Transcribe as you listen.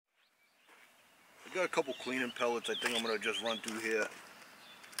I got a couple cleaning pellets I think I'm going to just run through here.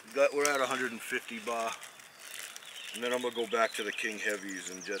 We're at 150 bar. And then I'm going to go back to the King Heavies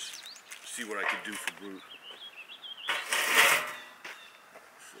and just see what I can do for brute.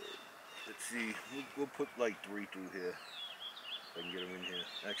 So, let's see. We'll put like 3 through here. If I can get them in here.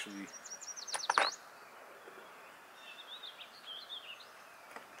 Actually,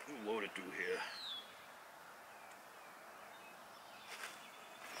 we'll load it through here.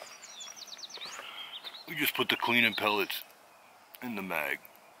 We just put the cleaning pellets in the mag.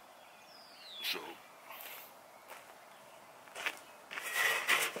 So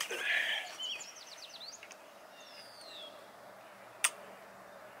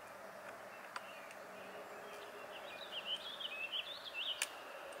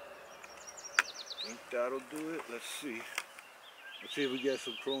I think that'll do it. Let's see. Let's see if we get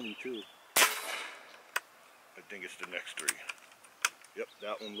some chrony too. I think it's the next 3. Yep,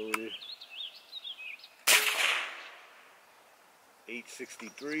 that one loaded.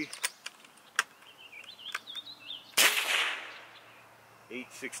 863.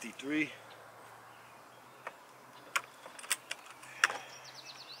 863.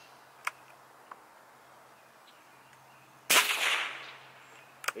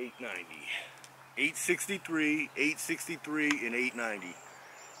 890. 863, 863, and 890.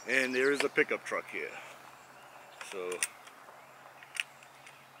 And there is a pickup truck here. So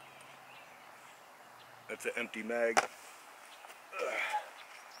that's an empty mag.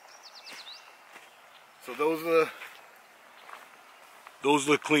 So those are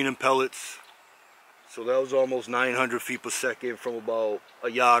the cleaning pellets. So that was almost 900 feet per second from about a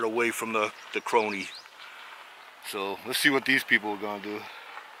yard away from the chrony. So let's see what these people are gonna do.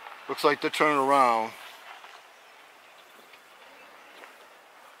 Looks like they're turning around.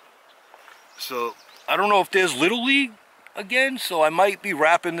 So I don't know if there's Little League again, so I might be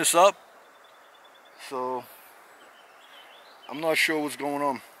wrapping this up. So I'm not sure what's going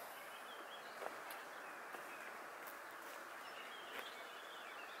on.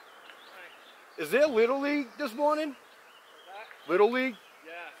 Is there Little League this morning? Little League?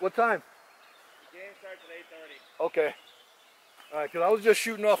 Yeah. What time? The game starts at 8:30. Okay. Alright, because I was just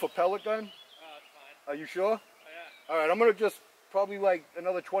shooting off a pellet gun. Oh, that's fine. Are you sure? Oh, yeah. Alright, I'm going to just probably like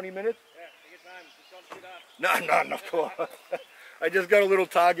another 20 minutes. Yeah, take your time. Just don't shoot up. No. I just got a little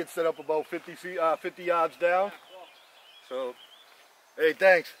target set up about 50 yards down. Yeah, cool. So, hey,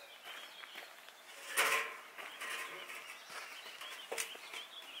 thanks.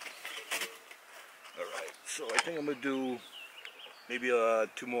 Alright, so I think I'm going to do maybe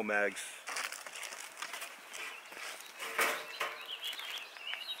 2 more mags.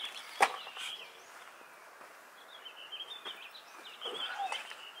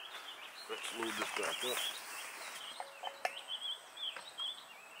 Let's load this back up.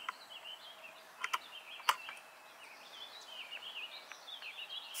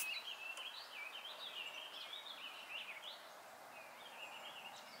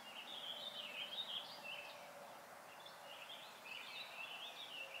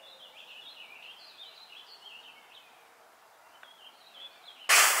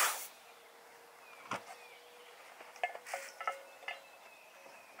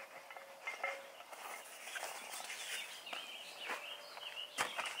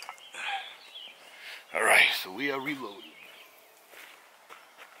 Alright, so we are reloading.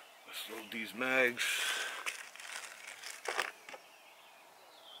 Let's load these mags.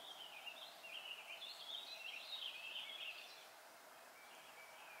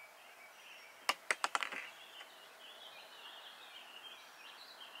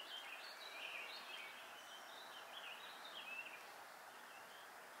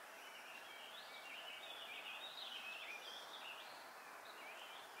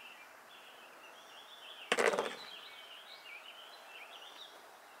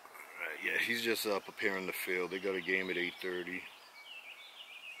 Yeah, he's just preparing the field. They got a game at 8:30.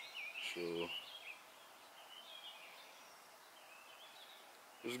 So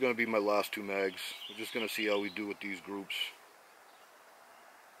this is going to be my last 2 mags. We're just going to see how we do with these groups.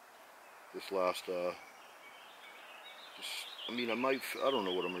 This last, I don't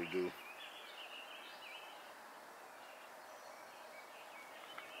know what I'm going to do.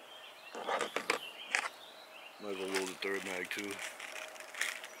 Might as well load the 3rd mag too.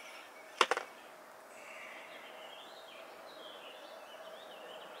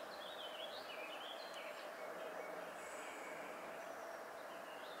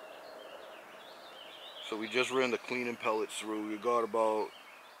 So we just ran the cleaning pellets through. We got about,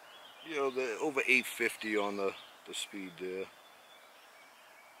 over 850 on the speed there.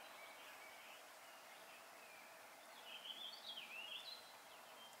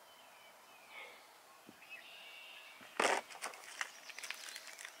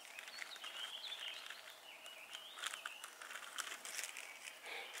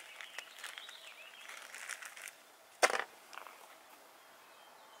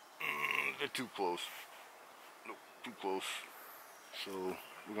 They're too close. Nope, too close. So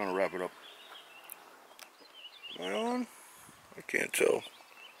we're gonna wrap it up. Am I on? I can't tell.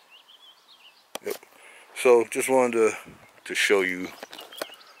 Yep. So just wanted to show you,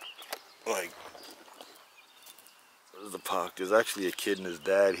 like, there's the park. There's actually a kid and his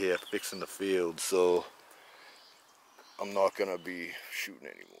dad here fixing the field, so I'm not gonna be shooting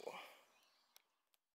anymore.